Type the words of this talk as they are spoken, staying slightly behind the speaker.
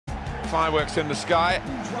fireworks in the sky.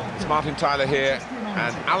 It's Martin Tyler here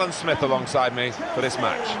and Alan Smith alongside me for this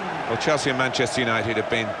match. Well, Chelsea and Manchester United have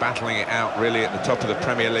been battling it out really at the top of the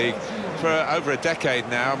Premier League for over a decade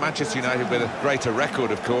now. Manchester United with a greater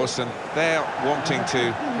record, of course, and they're wanting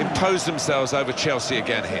to impose themselves over Chelsea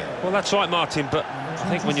again here. Well, that's right, Martin, but I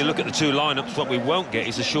think when you look at the two lineups, what we won't get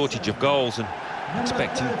is a shortage of goals, and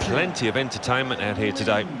expecting plenty of entertainment out here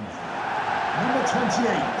today. Number 28,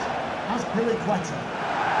 Azpilicueta.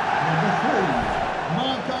 Number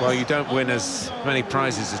 3, Well, you don't win as many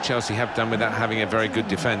prizes as Chelsea have done without having a very good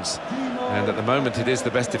defence. And at the moment, it is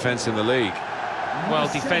the best defence in the league. Well,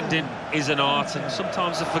 defending is an art, and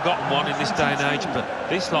sometimes a forgotten one in this day and age, but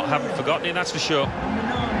this lot haven't forgotten it, that's for sure. number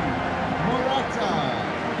 9, Morata.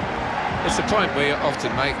 It's a point we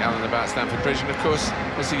often make, Alan, about Stamford Bridge, and of course,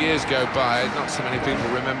 as the years go by, not so many people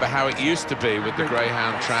remember how it used to be with the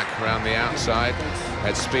Greyhound track around the outside,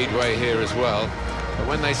 at Speedway here as well. But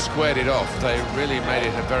when they squared it off, they really made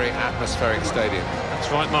it a very atmospheric stadium. That's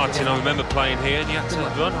right, Martin, I remember playing here, and you had to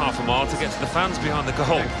run half a mile to get to the fans behind the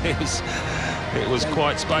goal. It was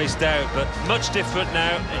quite spaced out, but much different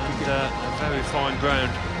now, and a very fine ground.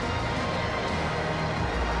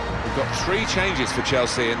 We've got 3 changes for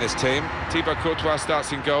Chelsea in this team. Thibaut Courtois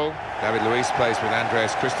starts in goal. David Luiz plays with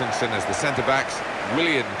Andreas Christensen as the centre-backs.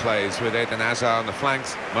 Willian plays with Eden Hazard on the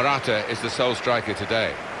flanks. Morata is the sole striker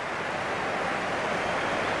today.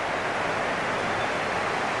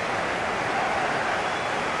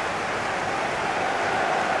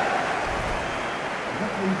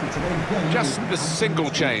 Just the single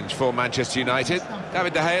change for Manchester United.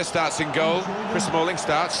 David De Gea starts in goal. Chris Smalling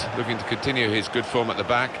starts, looking to continue his good form at the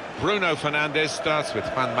back. Bruno Fernandes starts with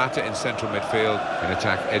Juan Mata in central midfield. In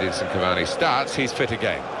attack, Edinson Cavani starts. He's fit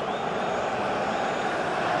again.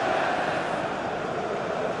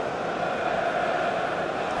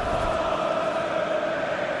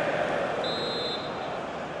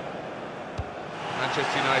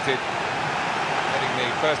 Manchester United getting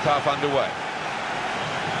the first half underway.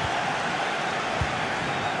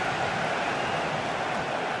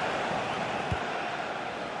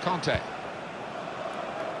 Conte.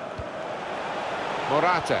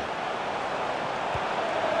 Morata.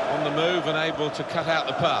 On the move and able to cut out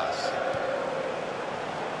the pass.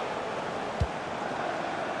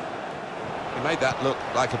 He made that look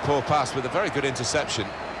like a poor pass with a very good interception.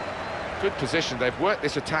 Good position. They've worked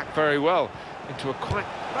this attack very well into a quite...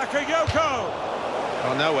 Bakayoko!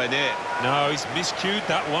 Oh, nowhere near. No, he's miscued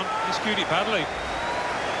that one. Miscued it badly.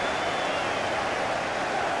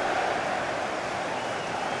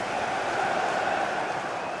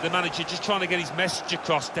 The manager just trying to get his message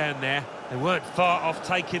across down there. They weren't far off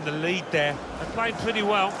taking the lead there. They played pretty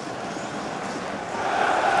well.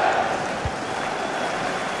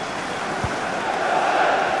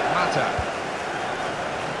 Mata.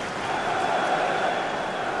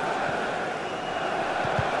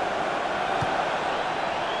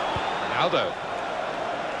 Ronaldo.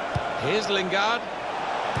 Here's Lingard.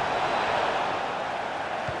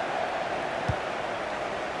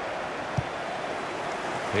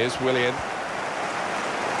 Here's Willian.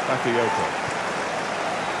 Bakayoko.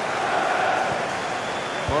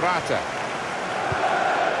 Morata.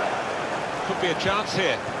 Could be a chance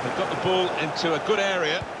here. They've got the ball into a good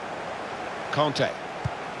area. Conte.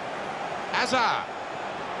 Hazard.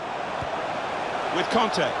 With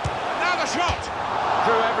Conte. Now the shot!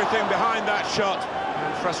 Threw everything behind that shot.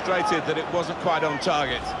 And frustrated that it wasn't quite on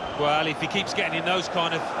target. Well, if he keeps getting in those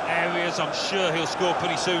kind of areas, I'm sure he'll score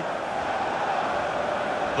pretty soon.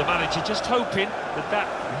 The manager just hoping that that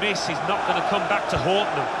miss is not going to come back to haunt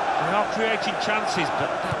them. They are creating chances, but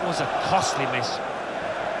that was a costly miss.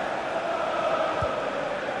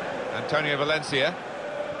 Antonio Valencia.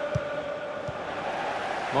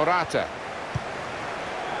 Morata.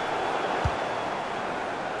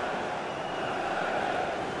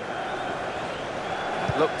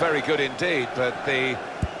 Looked very good indeed, but the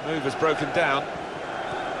move has broken down.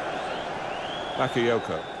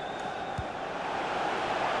 Bakayoko.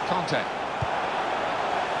 Conte.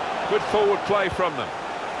 Good forward play from them.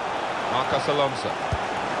 Marcos Alonso.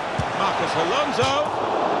 Marcos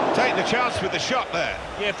Alonso taking the chance with the shot there.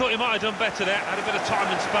 Yeah, thought he might have done better there. Had a bit of time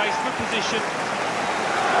and space, good position.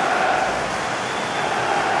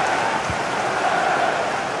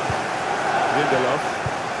 Lindelof.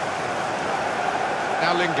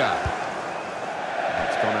 Now Lingard.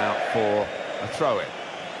 It's gone out for a throw-in.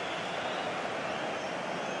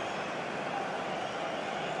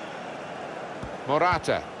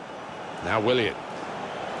 Morata. Now Willian.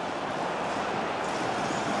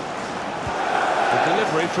 The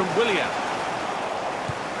delivery from Willian.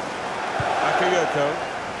 Bakayoko.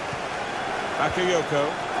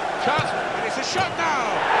 Chance, and it's a shot now!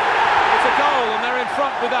 It's a goal, and they're in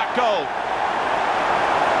front with that goal.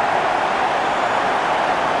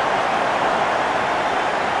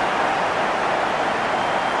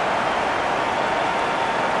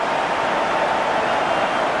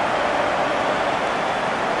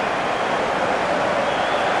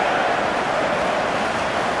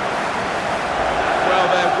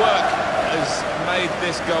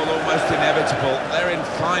 This goal almost inevitable. They're in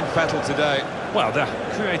fine fettle today. Well, they're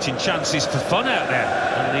creating chances for fun out there,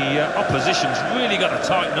 and the opposition's really got to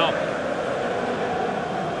tighten up.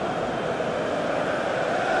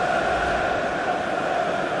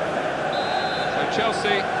 So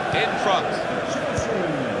Chelsea in front.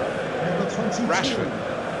 Rashford.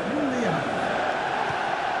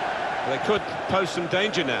 They could pose some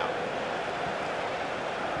danger now.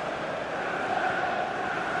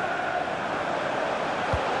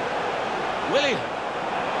 Willian.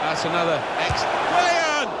 That's another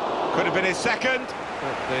Willian! Could have been his second,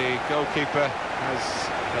 but the goalkeeper has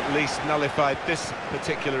at least nullified this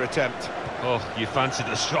particular attempt. Oh, you fancied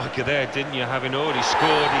the striker there, didn't you, having already scored?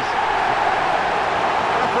 The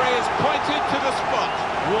referee has pointed to the spot.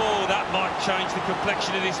 Whoa, that might change the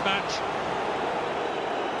complexion of this match.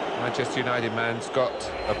 Manchester United man's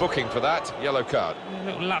got a booking for that, yellow card. A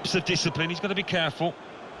little lapse of discipline, he's got to be careful.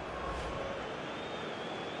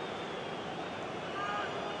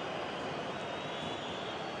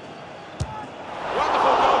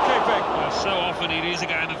 So often it is a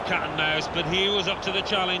game of cat and mouse, but he was up to the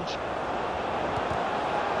challenge.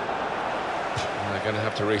 And they're going to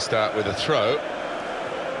have to restart with a throw.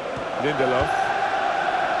 Lindelof.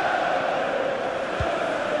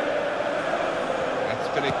 That's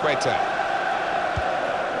Azpilicueta.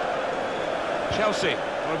 Chelsea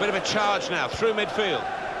on a bit of a charge now, through midfield.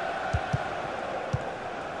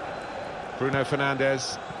 Bruno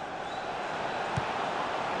Fernandes.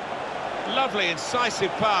 Lovely,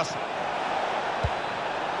 incisive pass.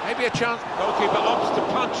 Maybe a chance. Goalkeeper opts to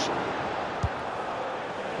punch.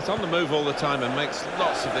 He's on the move all the time and makes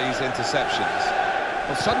lots of these interceptions.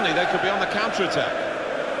 Well, suddenly they could be on the counter-attack.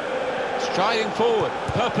 Striding forward,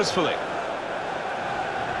 purposefully.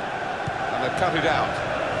 And they've cut it out.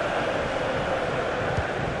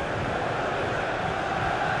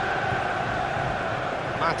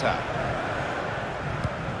 Mata.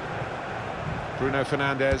 Bruno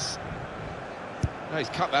Fernandes. Oh, he's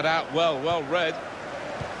cut that out well read.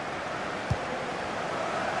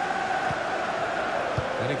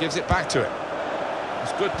 And he gives it back to him.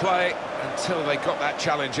 It's good play until they got that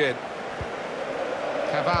challenge in.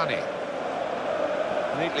 Cavani.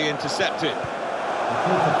 Neatly intercepted. The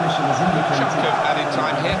fourth official has indicated Chunk of added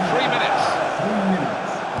time here, 3 minutes. 3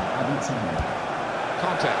 minutes of added time.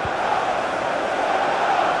 Conte.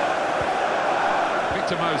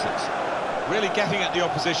 Victor Moses. Really getting at the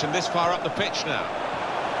opposition this far up the pitch now.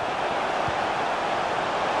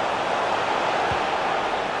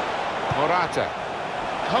 Morata.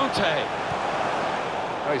 Conte.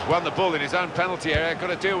 Oh, he's won the ball in his own penalty area. Got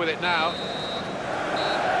to deal with it now.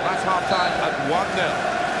 That's half-time at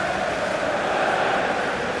 1-0.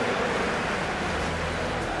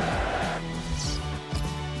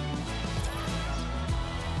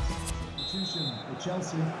 Substitution for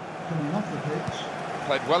Chelsea coming off the pitch.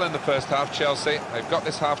 Played well in the first half, Chelsea. They've got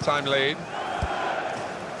this half-time lead.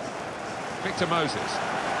 Victor Moses.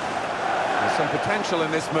 There's some potential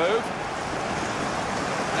in this move.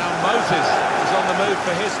 Now Moses is on the move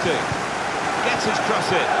for his team. Gets his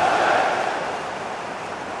cross in.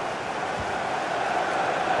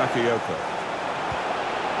 Bakayoko.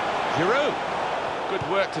 Giroud. Good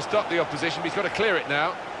work to stop the opposition, but he's got to clear it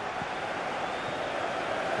now.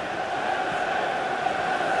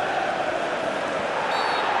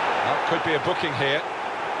 Well, could be a booking here.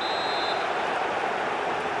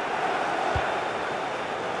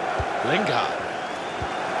 Lingard.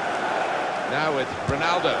 Now with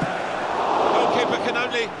Ronaldo. Goalkeeper can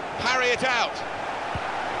only parry it out.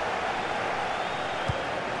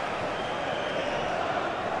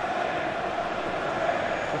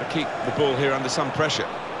 Got to keep the ball here under some pressure.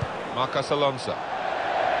 Marcos Alonso.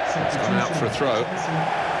 It's gone out for a throw.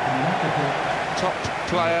 Top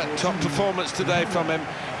player, top performance today from him,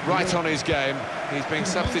 right on his game. He's being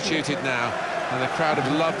substituted now, and the crowd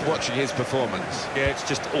have loved watching his performance. Yeah, it's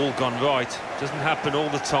just all gone right. Doesn't happen all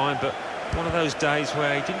the time, but one of those days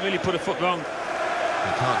where he didn't really put a foot wrong.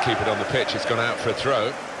 He can't keep it on the pitch, it's gone out for a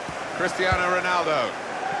throw. Cristiano Ronaldo.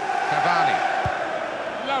 Cavani.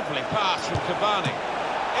 Lovely pass from Cavani.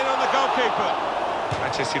 In on the goalkeeper.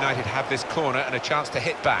 Manchester United have this corner and a chance to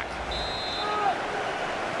hit back.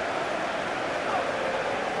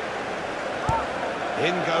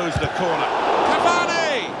 In goes the corner.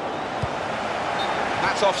 Cavani!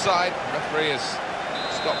 That's offside. The referee has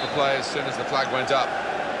stopped the play as soon as the flag went up.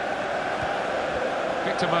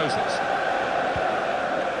 Victor Moses.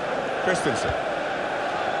 Christensen.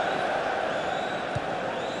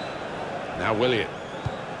 Now Willian.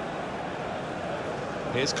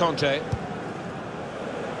 Here's Conte.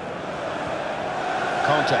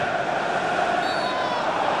 Conte.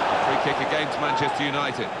 Free kick against Manchester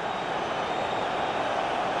United.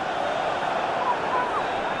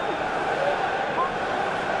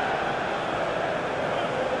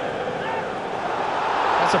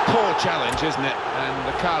 That's a poor challenge, isn't it? And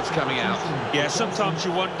the card's coming out. Yeah, sometimes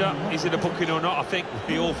you wonder, is it a booking or not? I think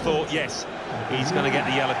we all thought, yes, he's going to get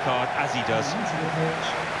the yellow card, as he does.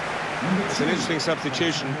 It's an interesting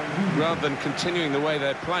substitution. Rather than continuing the way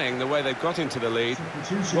they're playing, the way they've got into the lead,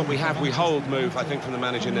 what we have, we hold move, I think, from the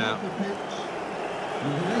manager now.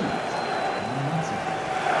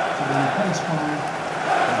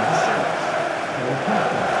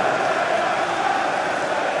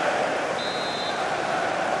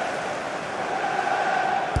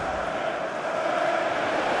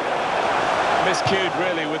 Miscued,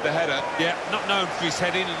 really, with the header. Yeah, not known for his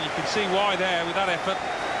heading, and you can see why there with that effort.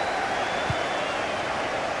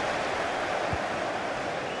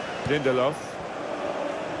 Lindelof.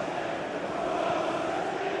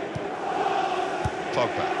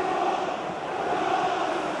 Pogba.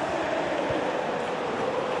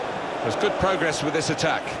 There's good progress with this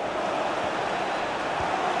attack.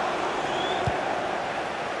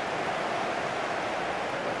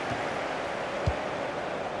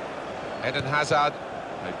 Eden Hazard,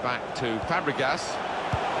 played back to Fabregas.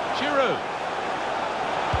 Giroud.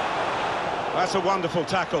 That's a wonderful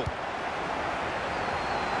tackle.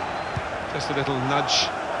 Just a little nudge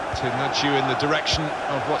to nudge you in the direction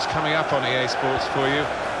of what's coming up on EA Sports for you.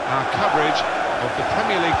 Our coverage of the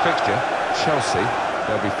Premier League fixture, Chelsea,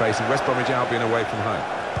 they'll be facing West Bromwich Albion away from home.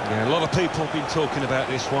 Yeah, a lot of people have been talking about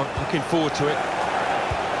this one. Looking forward to it.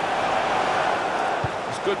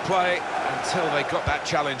 It's good play until they got that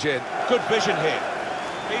challenge in. Good vision here.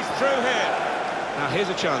 He's through here. Now here's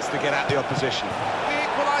a chance to get at the opposition. The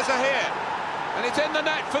equaliser here. And it's in the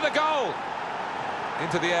net for the goal.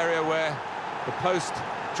 Into the area where the post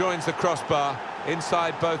joins the crossbar,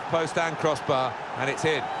 inside both post and crossbar, and it's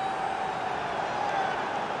in.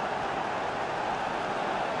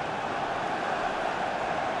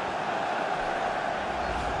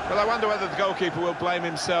 Well, I wonder whether the goalkeeper will blame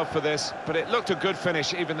himself for this, but it looked a good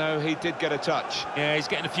finish, even though he did get a touch. Yeah, he's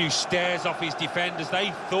getting a few stares off his defenders.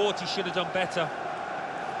 They thought he should have done better.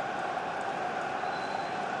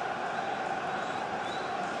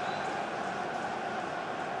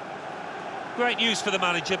 Great news for the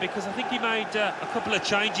manager, because I think he made a couple of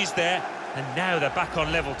changes there, and now they're back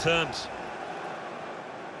on level terms.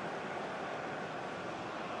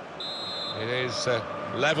 It is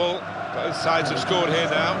level. Both sides have scored here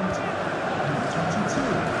now.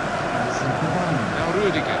 Now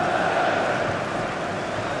Rudiger.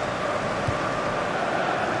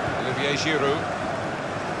 Olivier Giroud.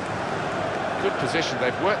 Good position.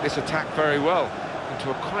 They've worked this attack very well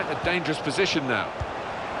into quite a dangerous position now.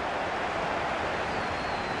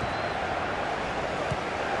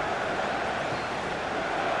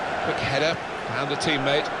 Quick header, found a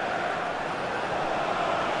teammate.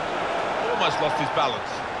 Almost lost his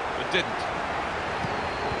balance, but didn't.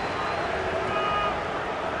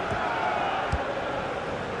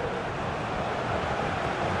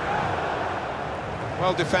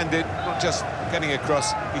 Well defended, not just getting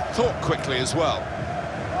across, he thought quickly as well.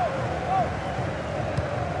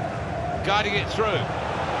 Guiding it through.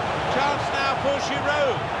 Chance now for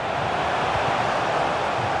Giroud.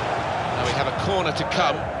 Now we have a corner to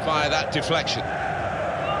come via that deflection.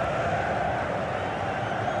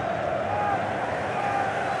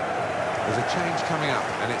 There's a change coming up,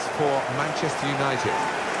 and it's for Manchester United.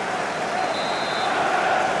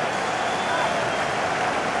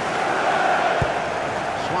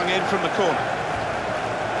 Swung in from the corner.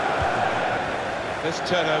 This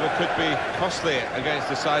turnover could be costly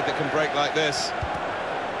against a side that can break like this.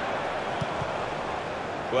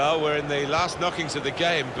 Well, we're in the last knockings of the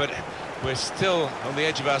game, but we're still on the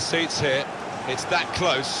edge of our seats here. It's that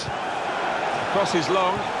close. The cross is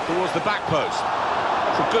long towards the back post.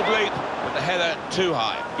 It's a good leap, but the header too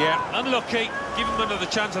high. Yeah, unlucky. Give him another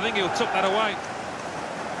chance. I think he'll tuck that away.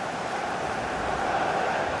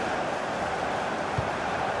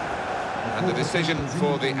 And the decision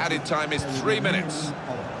for the added time is 3 minutes.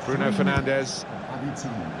 Bruno Fernandes.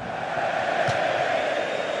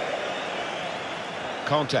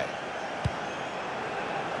 Conte.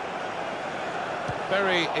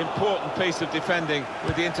 Very important piece of defending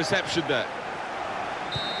with the interception there.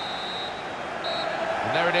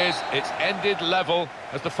 And there it is, it's ended level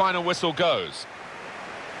as the final whistle goes.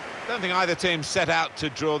 I don't think either team set out to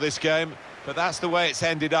draw this game, but that's the way it's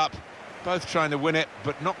ended up. Both trying to win it,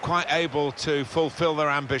 but not quite able to fulfil their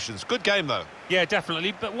ambitions. Good game, though. Yeah,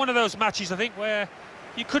 definitely. But one of those matches, I think, where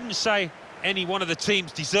you couldn't say any one of the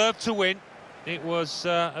teams deserved to win. It was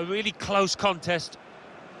a really close contest.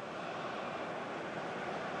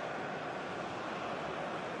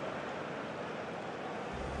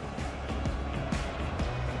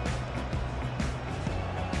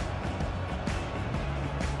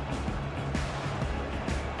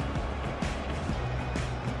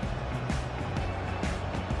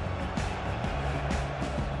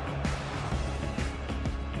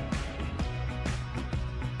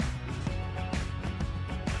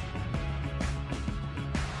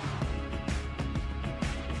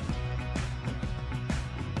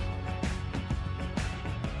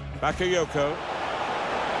 Bakayoko.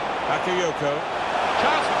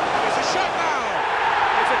 Chance, it's a shot now!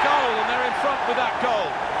 It's a goal, and they're in front with that goal.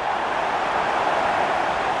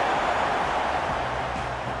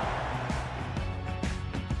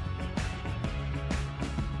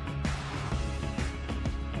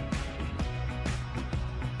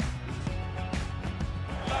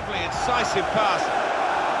 Lovely, incisive pass.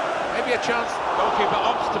 Maybe a chance, goalkeeper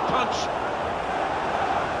opts to punch.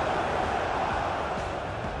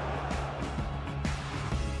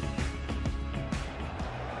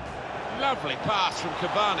 Lovely pass from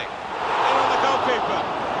Cavani. In on the goalkeeper.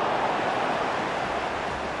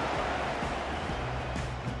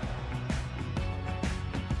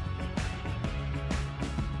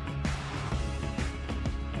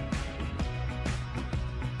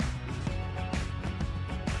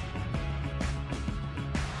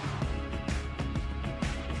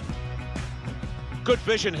 Good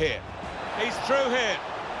vision here. He's through here.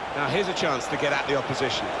 Now here's a chance to get at the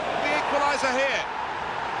opposition. The equaliser here.